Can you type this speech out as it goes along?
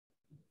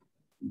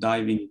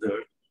diving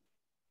bird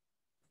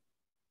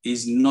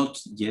is not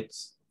yet,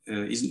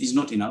 is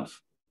not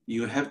enough.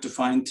 You have to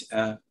find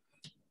a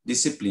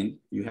discipline.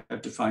 You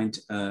have to find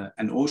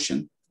an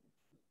ocean.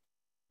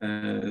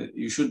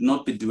 You should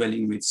not be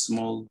dwelling with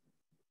small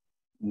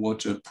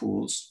water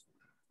pools.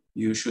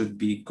 You should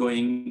be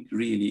going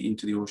really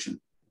into the ocean,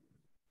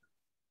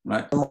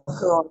 right?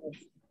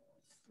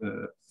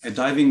 A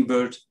diving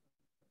bird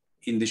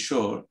in the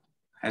shore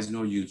has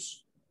no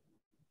use.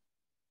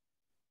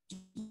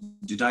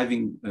 The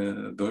diving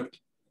bird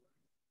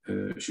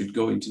should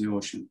go into the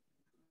ocean,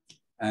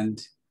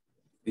 and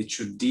it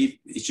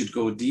should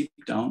go deep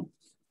down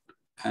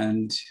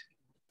and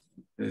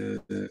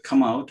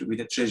come out with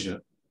a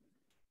treasure.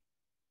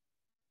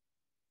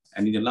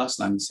 And in the last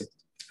line,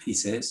 he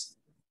says,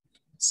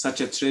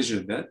 such a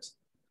treasure that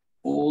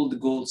all the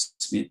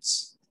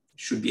goldsmiths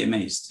should be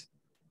amazed.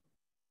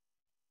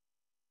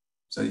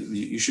 So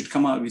you should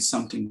come out with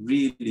something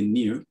really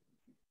new,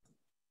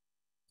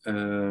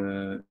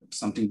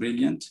 something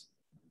brilliant.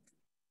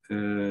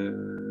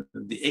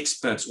 The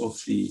experts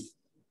of the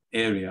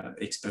area,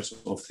 experts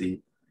of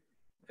the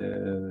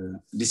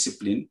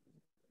discipline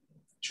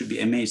should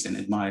be amazed and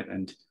admired,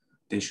 and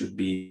they should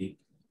be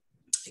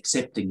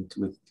accepting it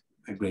with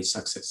a great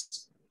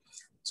success.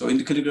 So in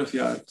the calligraphy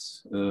art,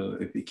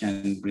 if we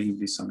can bring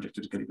this subject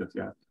to the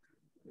calligraphy art,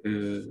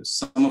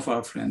 some of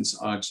our friends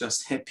are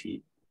just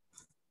happy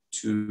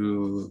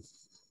to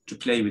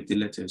play with the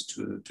letters,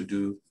 to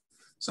do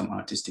some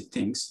artistic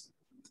things,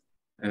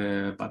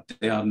 but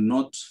they are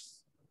not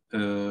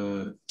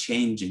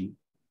changing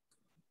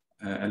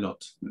a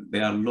lot.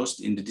 They are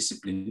lost in the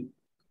discipline.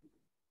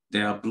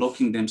 They are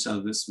blocking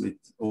themselves with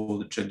all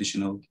the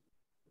traditional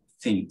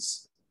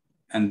things,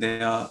 and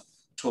they are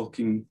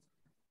talking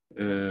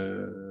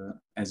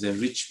as a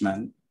rich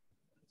man,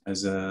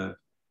 as a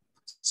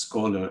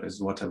scholar,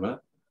 as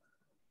whatever,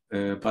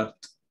 but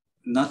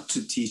not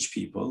to teach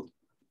people,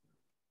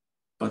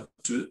 but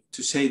to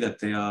say that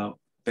they are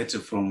better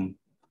from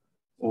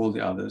all the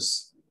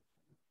others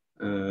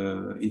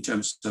in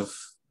terms of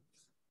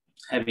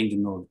having the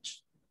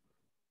knowledge.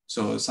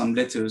 So some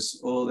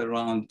letters all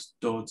around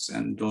dots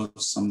and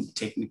dots, some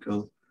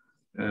technical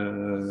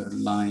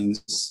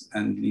lines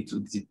and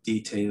little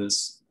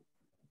details.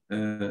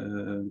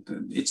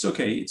 It's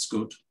okay, it's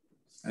good.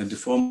 The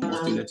form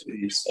of the letter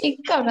is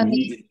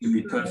needed to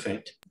be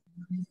perfect.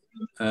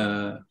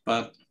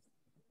 But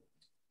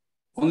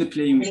only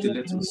playing with the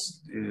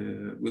letters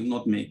will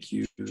not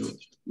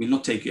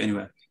take you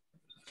anywhere.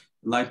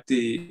 Like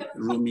the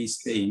Rumi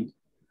saying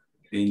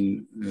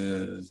in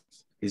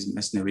his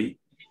Masnavi,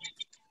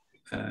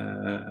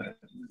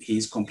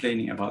 he's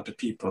complaining about the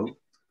people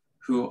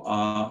who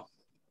are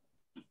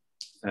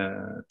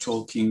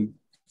talking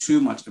too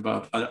much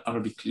about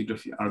Arabic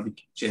calligraphy,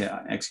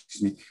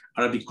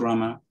 Arabic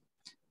grammar,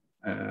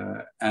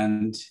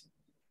 and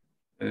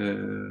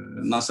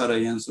Nasara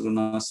Yansuru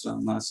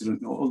Nasra,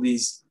 Nasirun, all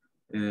these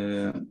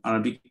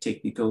Arabic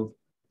technical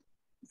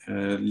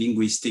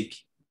linguistic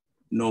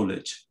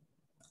knowledge,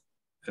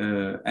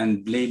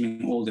 and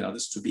blaming all the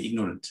others to be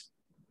ignorant.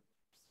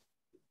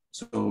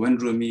 So when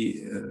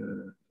Rumi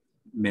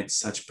met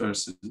such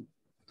person,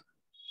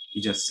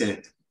 he just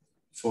said,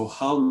 for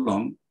how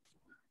long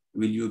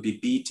will you be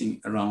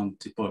beating around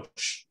the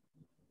bush?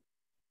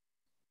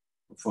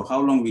 For how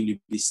long will you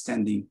be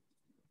standing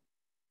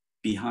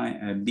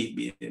behind,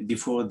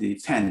 before the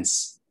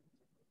fence?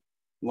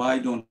 Why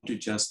don't you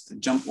just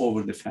jump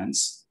over the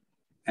fence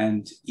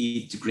and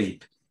eat the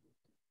grape?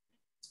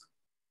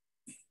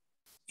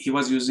 He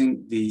was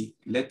using the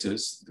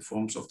letters, the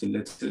forms of the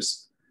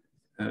letters,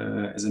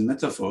 as a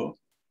metaphor,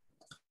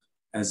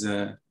 as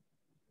a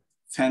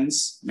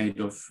fence made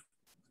of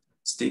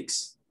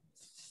sticks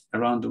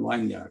around the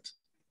vineyard.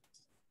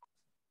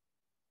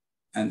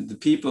 And the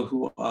people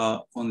who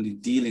are only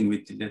dealing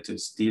with the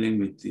letters, dealing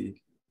with the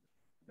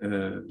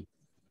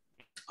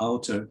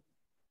outer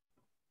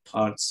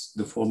parts,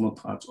 the formal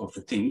parts of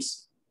the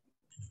things,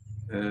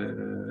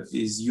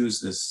 is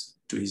useless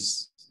to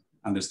his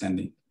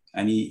understanding.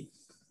 And he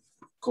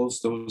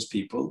calls those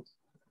people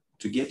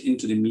to get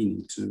into the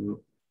meaning, to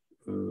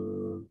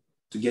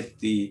get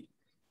the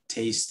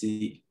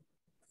tasty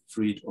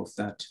fruit of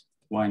that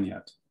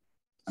vineyard.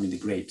 I mean, the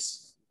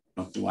grapes,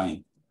 not the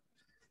wine,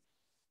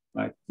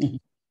 right?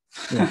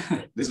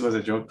 Yeah. This was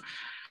a joke.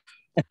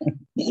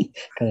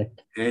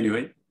 Correct.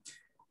 Anyway,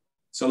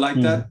 so like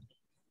that,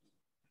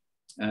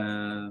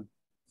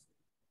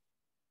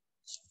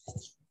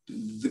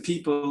 the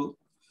people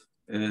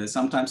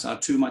sometimes are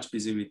too much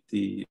busy with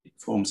the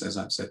forms, as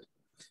I've said,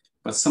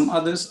 but some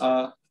others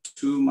are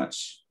too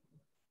much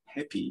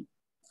happy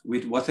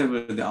with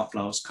whatever the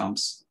applause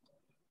comes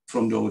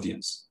from the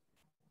audience.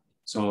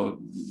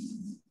 So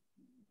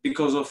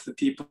because of the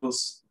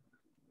people's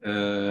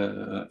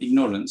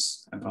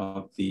ignorance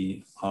about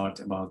the art,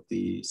 about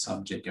the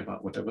subject,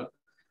 about whatever,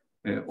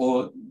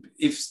 or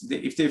if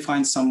they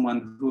find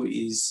someone who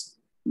is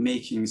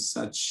making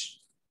such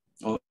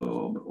or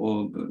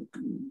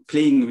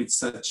playing with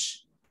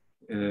such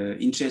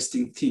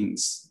interesting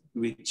things,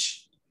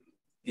 which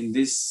in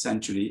this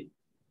century,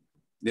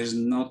 there's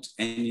not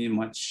any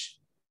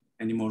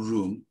more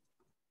room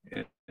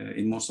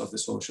in most of the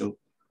social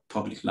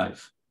public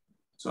life.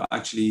 So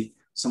actually,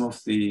 some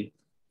of the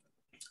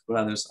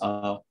brothers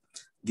are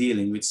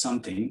dealing with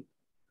something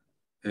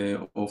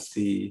of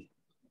the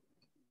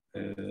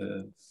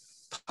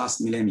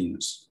past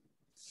millenniums,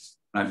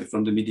 right,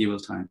 from the medieval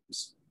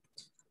times.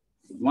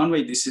 One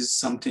way, this is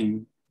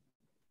something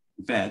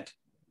bad,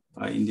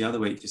 but in the other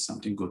way, it is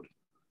something good,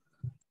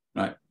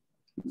 right?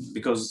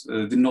 Because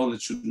the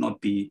knowledge should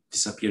not be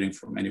disappearing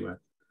from anywhere.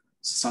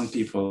 Some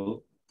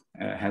people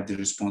have the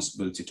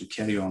responsibility to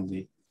carry on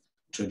the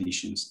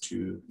traditions,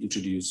 to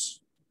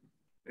introduce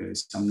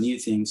some new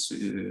things,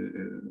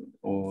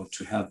 or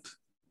to help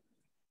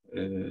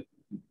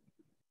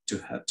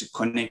to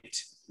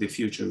connect the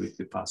future with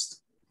the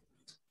past,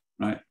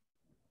 right?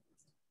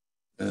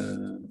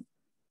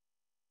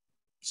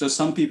 So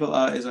some people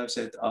are, as I've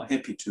said, are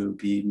happy to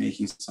be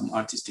making some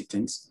artistic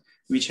things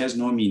which has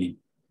no meaning.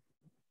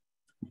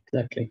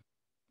 Exactly.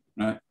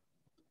 Right.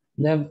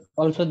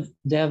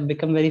 They have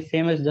become very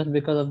famous just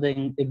because of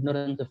the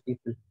ignorance of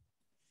people.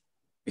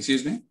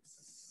 Excuse me?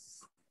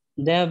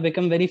 They have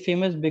become very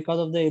famous because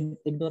of the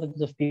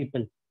ignorance of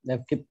people. They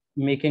have kept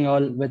making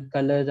all with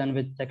colors and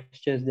with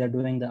textures. They are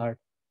doing the art.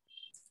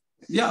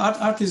 Yeah,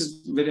 art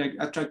is very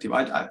attractive.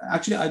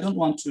 Actually, I don't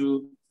want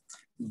to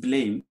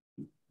blame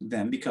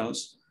them,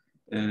 because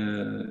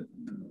the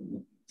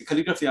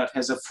calligraphy art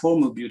has a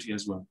formal beauty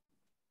as well.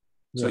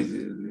 So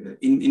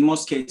in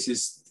most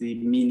cases, the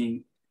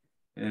meaning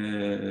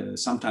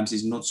sometimes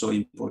is not so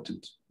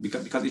important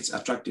because it's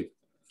attractive.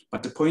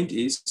 But the point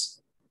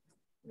is,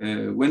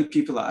 when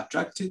people are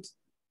attracted,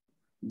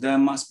 there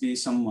must be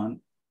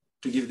someone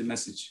to give the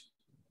message.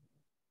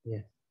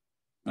 Yeah.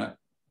 Right.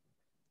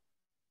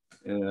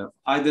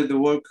 Either the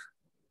work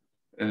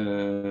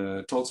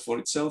talks for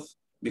itself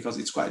because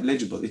it's quite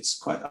legible, it's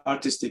quite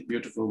artistic,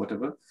 beautiful,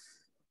 whatever.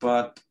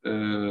 But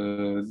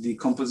the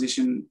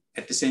composition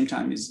at the same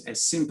time is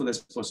as simple as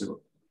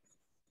possible,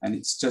 and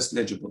it's just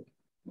legible,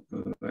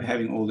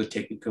 having all the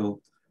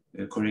technical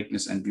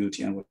correctness and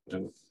beauty and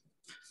whatever.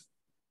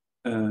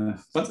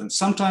 But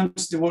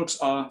sometimes the works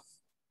are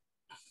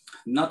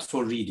not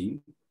for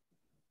reading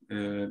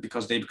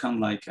because they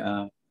become like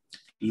a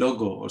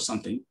logo or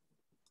something.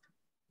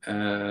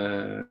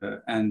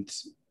 And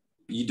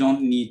you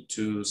don't need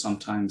to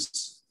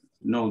sometimes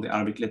know the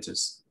Arabic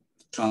letters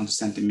to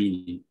understand the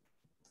meaning.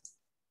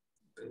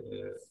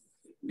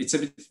 It's a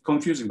bit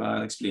confusing, but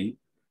I'll explain.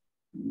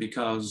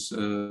 Because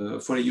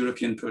for a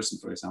European person,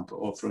 for example,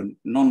 or for a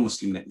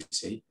non-Muslim, let me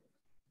say,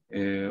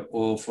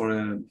 or for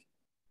a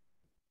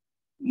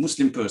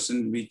Muslim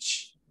person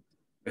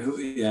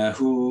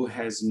who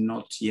has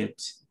not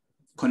yet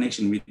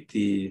connection with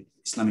the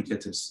Islamic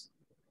letters,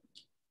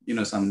 you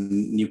know, some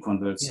new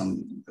converts,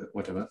 some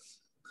whatever.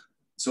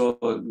 So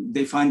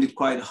they find it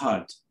quite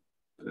hard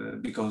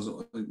because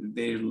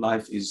their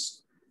life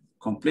is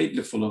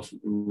completely full of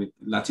with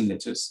Latin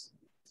letters.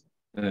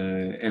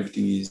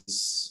 Everything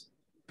is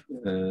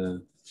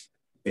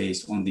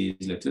based on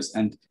these letters,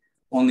 and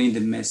only in the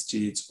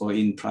masjids or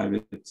in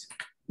private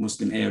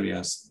Muslim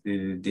areas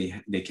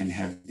they can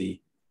have the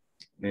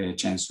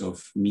chance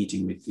of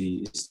meeting with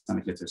the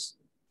Islamic letters.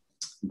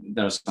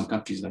 There are some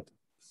countries like that.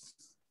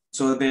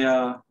 So they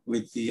are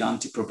with the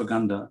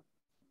anti-propaganda,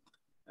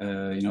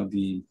 you know,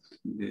 the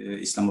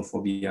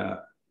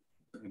Islamophobia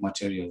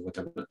material,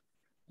 whatever.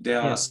 They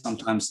are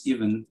sometimes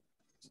even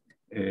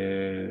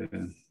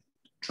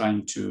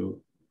trying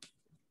to,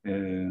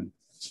 you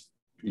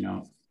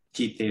know,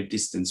 keep their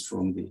distance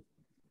from the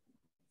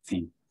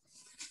thing.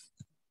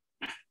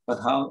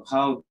 But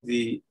how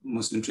the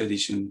Muslim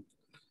tradition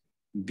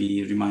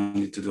be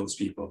reminded to those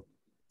people?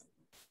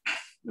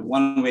 The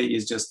one way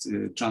is just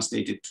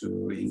translate it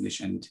to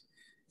English and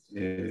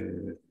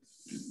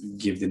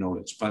give the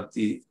knowledge. But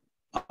the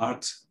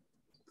art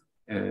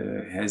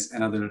has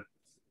another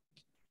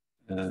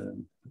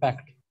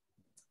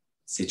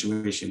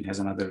situation, has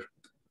another,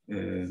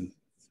 I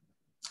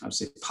would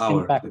say,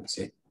 power, let's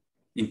say,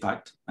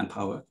 impact and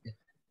power.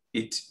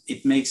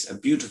 It makes a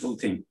beautiful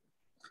thing,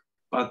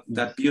 but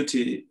that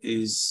beauty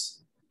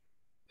is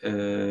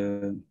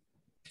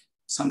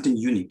something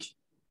unique.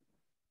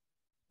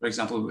 For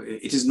example,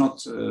 it is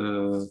not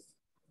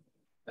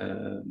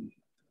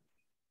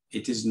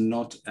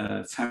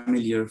a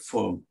familiar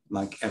form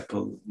like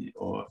apple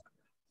or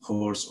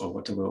horse or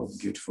whatever, or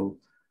beautiful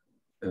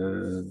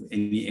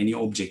any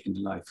object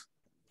in life.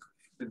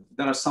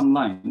 There are some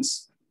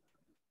lines,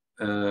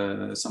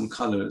 some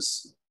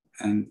colors,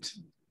 and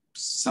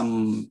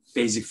some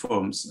basic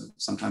forms.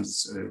 Sometimes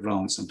it's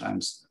round,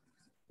 sometimes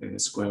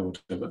square,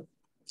 whatever.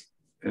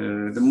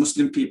 The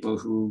Muslim people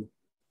who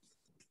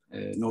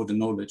know the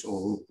knowledge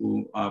or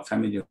who are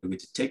familiar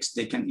with the text,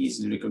 they can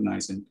easily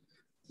recognize and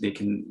they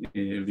can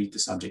read the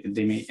subject, and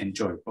they may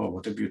enjoy, oh,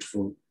 what a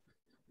beautiful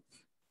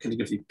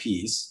calligraphy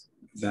piece,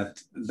 that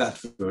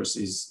verse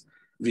is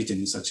written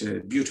in such a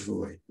beautiful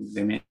way.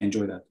 They may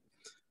enjoy that.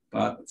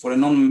 But for a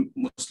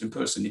non-Muslim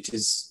person, it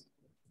is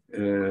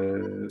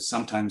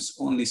sometimes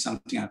only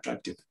something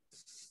attractive.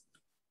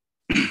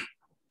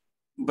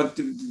 But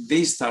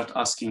they start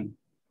asking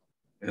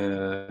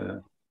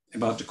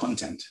about the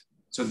content.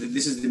 So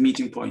this is the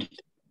meeting point.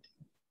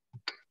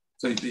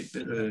 So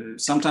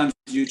sometimes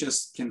you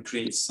just can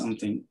create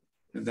something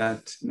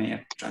that may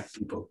attract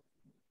people.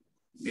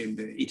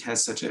 It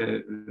has such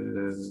a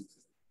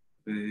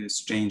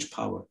strange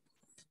power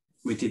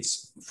with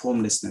its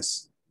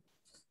formlessness.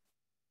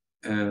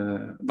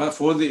 But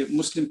for the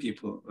Muslim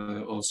people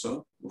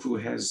also, who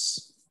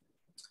has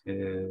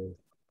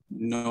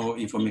no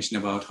information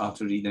about how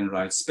to read and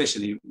write,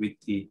 especially with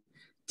the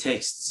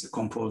texts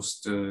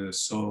composed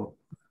so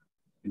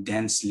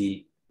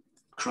densely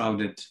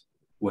crowded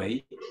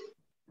way,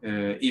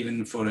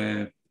 even for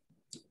a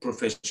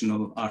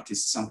professional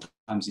artist,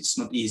 sometimes it's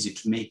not easy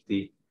to make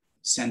the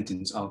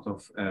sentence out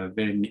of a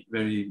very,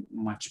 very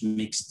much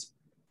mixed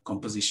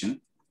composition.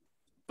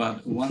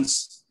 But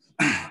once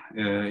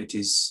it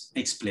is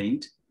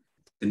explained,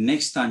 the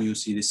next time you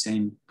see the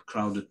same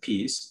crowded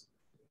piece,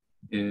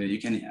 you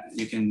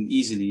can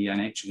easily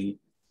and actually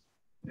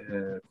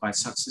quite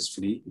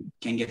successfully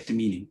can get the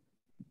meaning.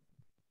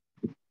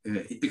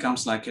 It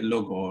becomes like a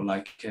logo,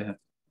 like an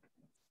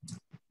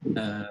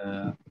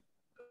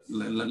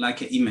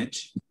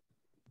image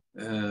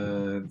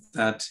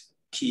that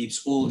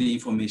keeps all the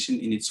information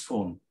in its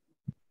form,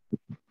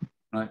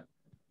 right?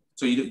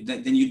 So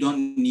then you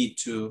don't need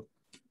to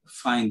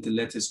find the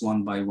letters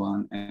one by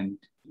one and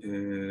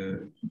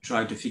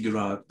try to figure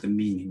out the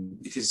meaning.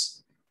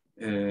 It's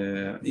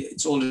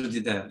already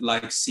there,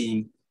 like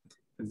seeing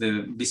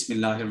the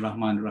Bismillahir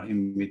Rahmanir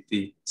Rahim with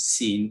the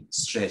scene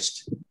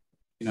stretched.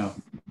 You know,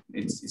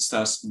 it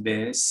starts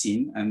there,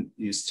 scene, and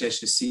you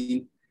stretch the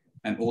scene,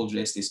 and all the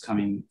rest is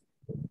coming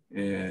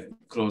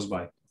close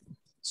by.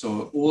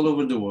 So all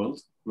over the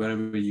world,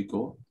 wherever you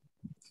go,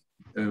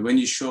 when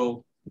you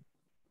show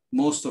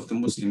most of the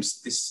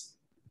Muslims this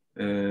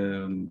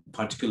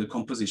particular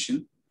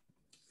composition,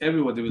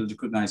 everybody will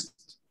recognize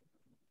it.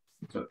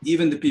 So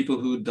even the people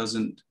who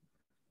doesn't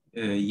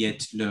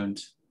yet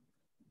learned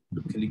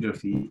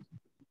calligraphy,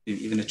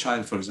 even a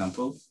child, for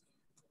example,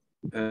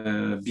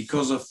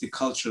 because of the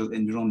cultural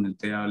environment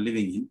they are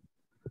living in,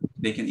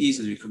 they can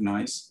easily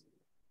recognize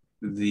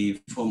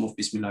the form of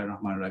Bismillah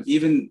ar-Rahman ar-Rahim,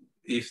 even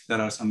if there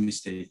are some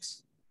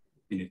mistakes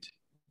in it.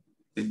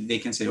 They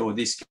can say, oh,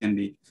 this can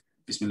be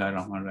Bismillah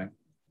ar-Rahman ar-Rahim.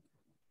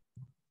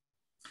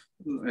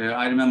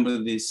 I remember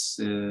this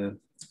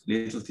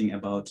little thing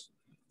about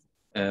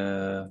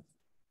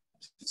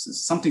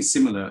something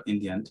similar in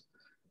the end,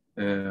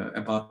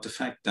 about the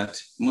fact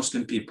that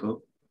Muslim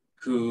people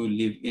who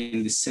live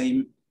in the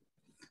same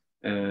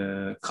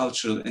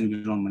cultural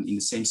environment, in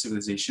the same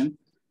civilization,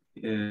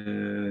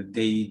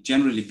 they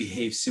generally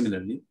behave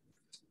similarly.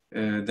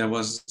 There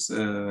was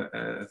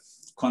a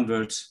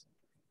convert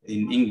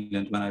in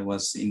England when I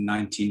was in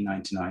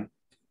 1999,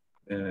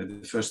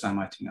 the first time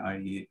I think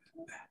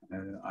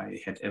I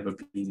had ever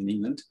been in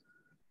England.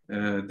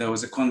 There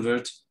was a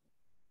convert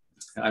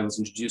I was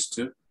introduced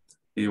to.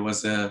 He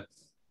was an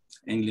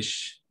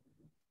English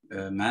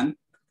man.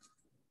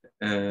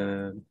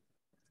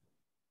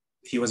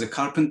 He was a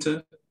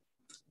carpenter,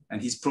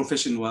 and his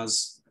profession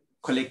was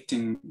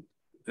collecting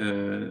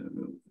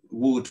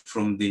wood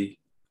from the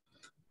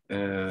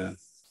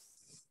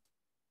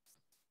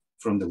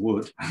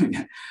wood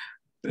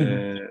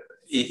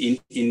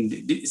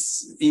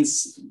in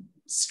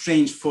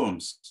strange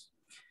forms,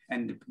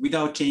 and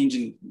without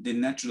changing the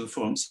natural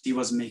forms, he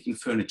was making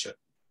furniture.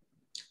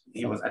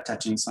 He was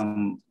attaching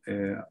some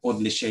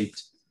oddly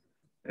shaped,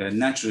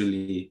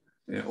 naturally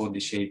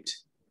oddly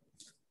shaped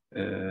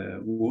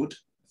wood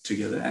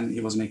together, and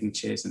he was making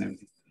chairs and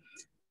everything.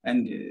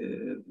 And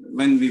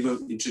when we were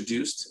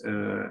introduced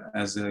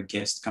as a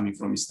guest coming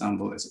from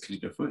Istanbul as a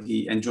calligrapher,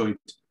 he enjoyed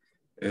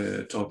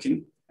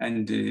talking,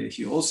 and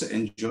he also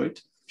enjoyed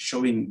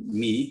showing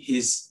me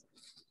his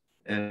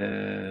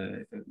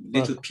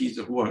little piece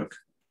of work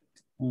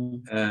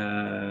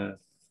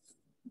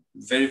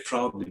very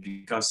proudly,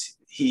 because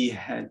he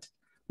had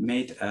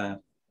made a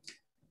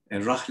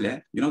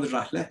rahle. You know the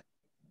rahle?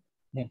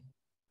 Yeah.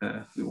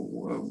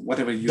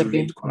 Whatever you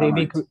read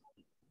Quran.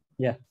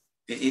 Yeah.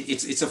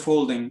 It's a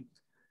folding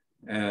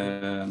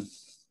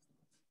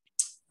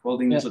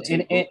little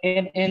table.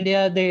 In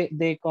India,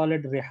 they call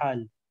it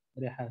rihal.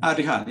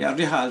 Rihal. Yeah,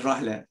 rihal,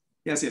 rahle.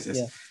 Yes.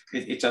 Yeah.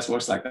 It just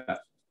works like that.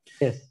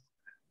 Yes.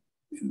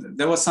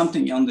 There was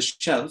something on the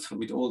shelf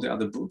with all the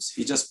other books.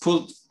 He just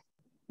pulled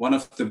one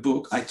of the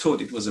book. I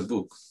thought it was a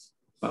book,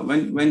 but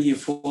when he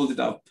folded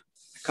up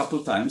a couple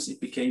of times, it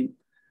became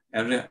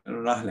a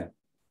rahle.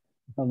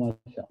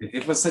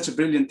 It was such a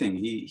brilliant thing.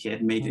 He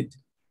had made it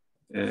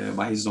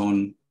by his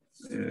own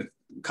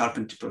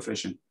carpentry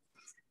profession.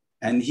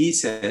 And he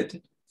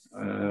said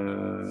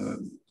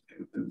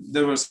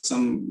there were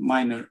some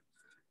minor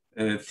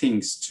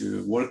things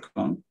to work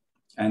on,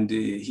 and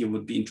he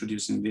would be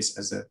introducing this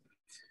as a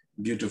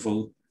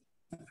beautiful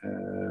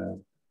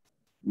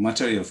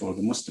material for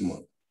the Muslim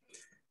world.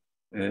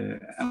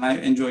 And I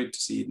enjoyed to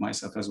see it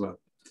myself as well.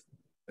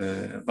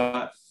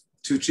 But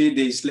 2-3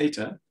 days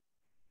later,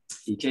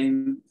 he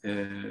came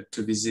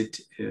to visit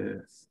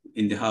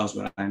in the house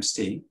where I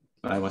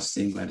was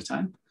staying by the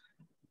time.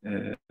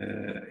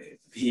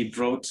 He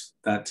brought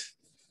that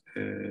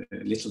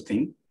little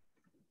thing,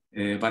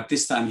 but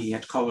this time he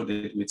had covered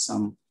it with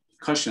some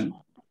cushion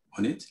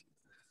on it,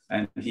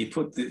 and he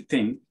put the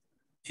thing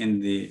in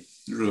the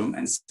room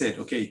and said,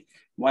 okay,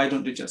 why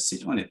don't you just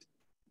sit on it?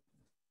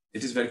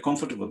 It is very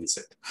comfortable, he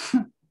said.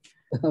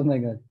 Oh my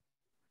God.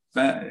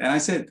 And I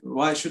said,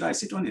 why should I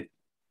sit on it?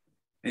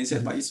 And he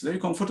said, but it's very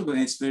comfortable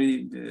and it's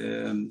very,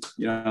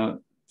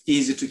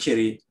 easy to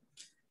carry.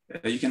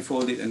 You can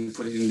fold it and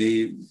put it in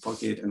the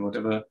pocket and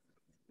whatever,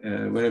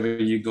 wherever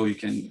you go, you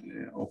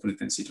can open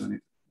it and sit on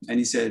it. And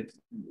he said,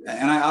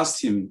 and I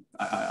asked him,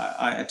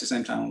 I at the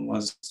same time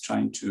was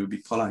trying to be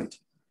polite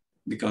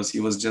because he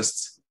was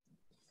just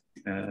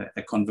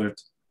a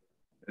convert,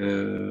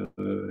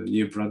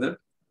 new brother.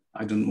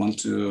 I don't want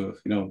to,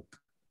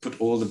 put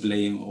all the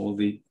blame, all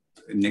the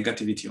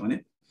negativity on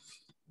it.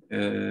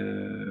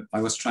 I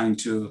was trying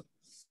to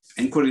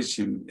encourage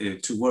him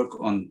to work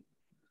on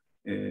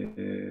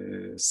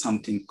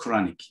something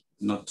Quranic,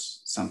 not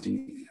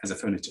something as a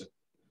furniture.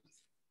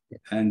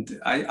 And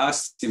I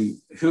asked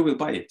him, who will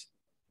buy it?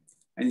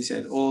 And he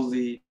said, all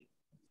the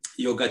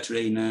yoga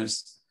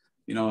trainers,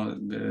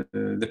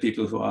 the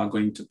people who are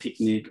going to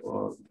picnic,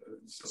 or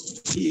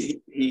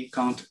he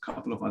counted a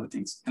couple of other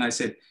things. And I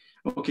said,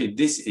 okay,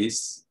 this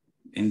is,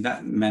 in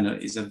that manner,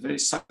 is a very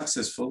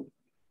successful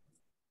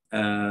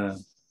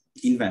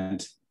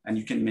invent, and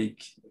you can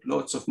make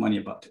lots of money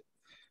about it.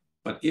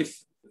 But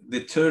if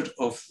the third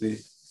of the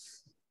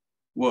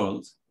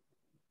world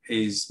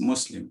is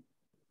Muslim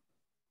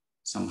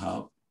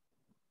somehow,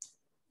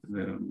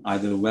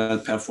 either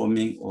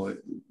well-performing or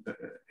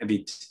a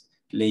bit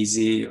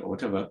lazy or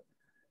whatever,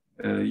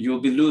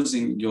 you'll be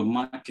losing your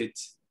market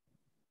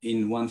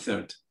in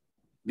 1/3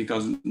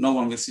 because no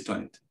one will sit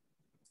on it.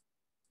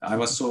 I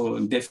was so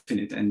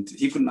definite and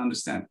he couldn't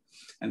understand.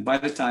 And by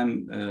the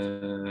time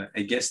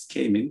a guest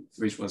came in,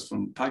 which was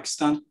from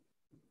Pakistan,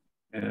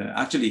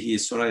 actually she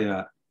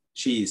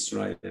is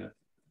Soraya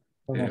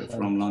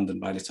from London.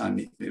 By the time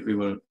we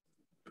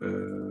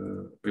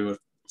were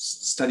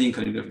studying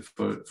calligraphy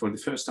for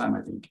the first time,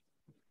 I think.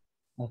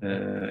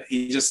 Okay.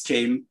 He just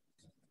came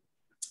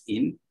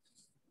in.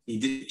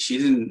 She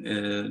didn't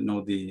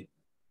know the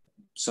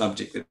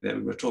subject that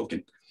we were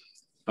talking.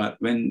 But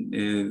when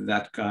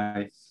that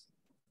guy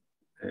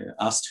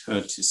asked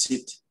her to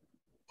sit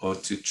or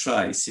to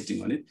try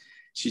sitting on it,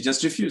 she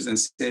just refused and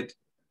said,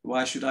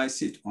 why should I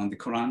sit on the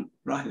Quran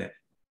Rahle?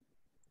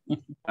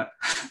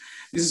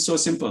 This is so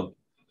simple.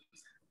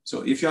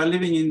 So if you are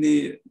living in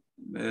the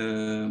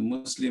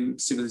Muslim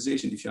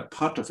civilization, if you are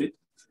part of it,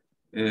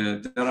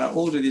 there are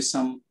already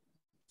some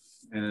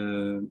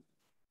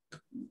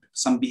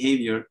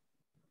behavior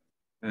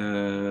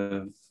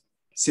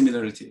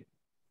similarity,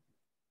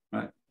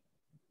 right?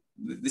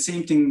 The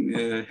same thing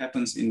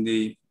happens in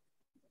the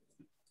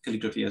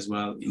calligraphy as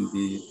well, in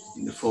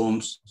the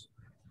forms,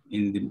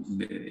 in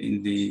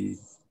the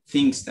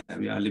things that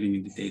we are living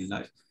in the daily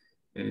life.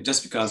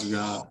 Just because we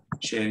are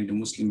sharing the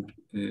Muslim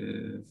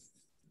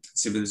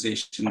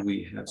civilization,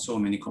 we have so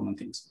many common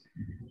things.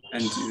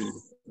 And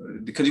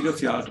the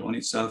calligraphy art on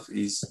itself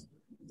is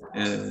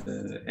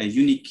a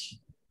unique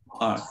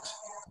art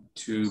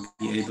to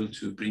be able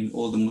to bring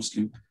all the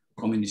Muslim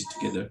community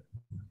together,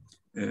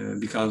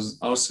 because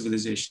our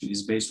civilization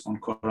is based on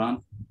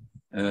Quran,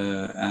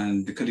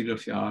 and the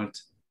calligraphy art,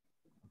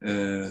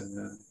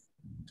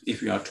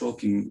 if we are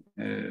talking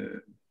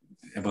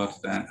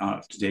about that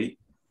art today,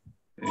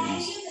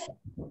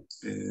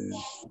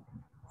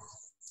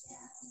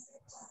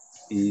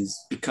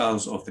 is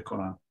because of the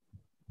Quran,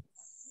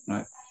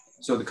 right?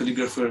 So the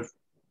calligraphers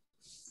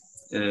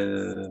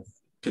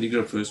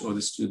or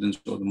the students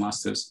or the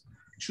masters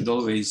should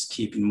always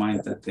keep in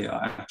mind that they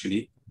are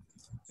actually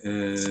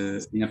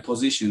in a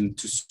position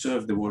to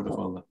serve the word of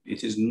Allah.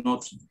 It is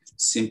not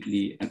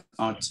simply an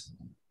art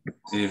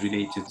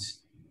related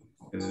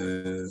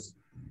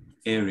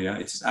area.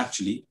 It is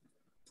actually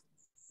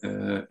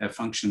a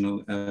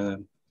functional,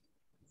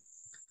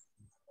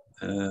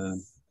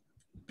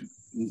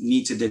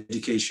 needs a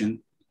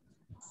dedication.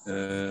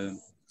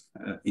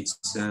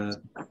 It's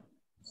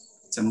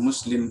a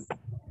Muslim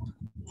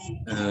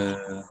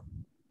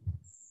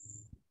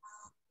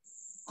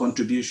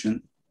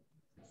contribution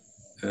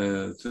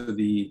to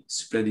the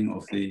spreading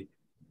of the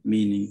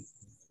meaning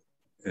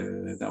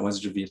that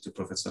was revealed to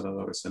Prophet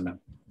Sallallahu Alaihi Wasallam,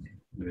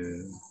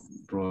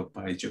 brought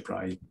by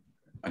Jibreel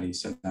Alayhi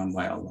Salam,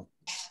 by Allah.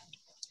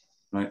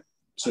 Right.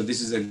 So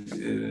this is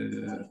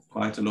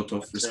quite a lot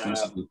of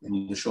responsibility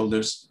on the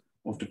shoulders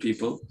of the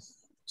people.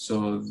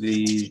 So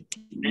the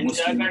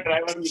Muslim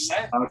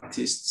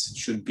artists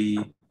should be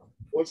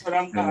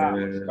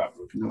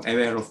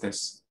aware of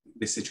this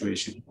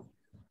situation.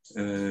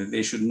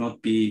 They should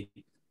not be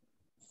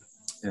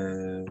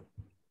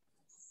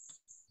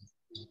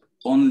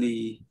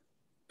only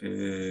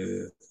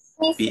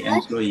be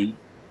employing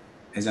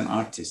as an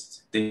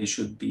artist. They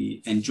should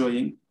be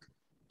enjoying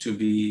to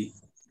be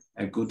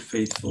a good,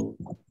 faithful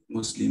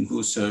Muslim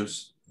who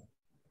serves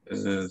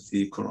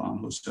the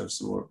Quran, who serves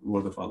the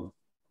word of Allah.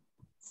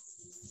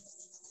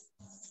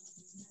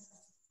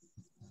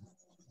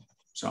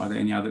 So are there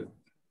any other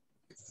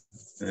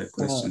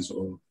questions?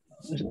 Or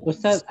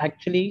Ustad,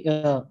 actually,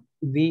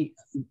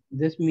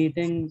 this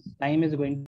meeting's time is going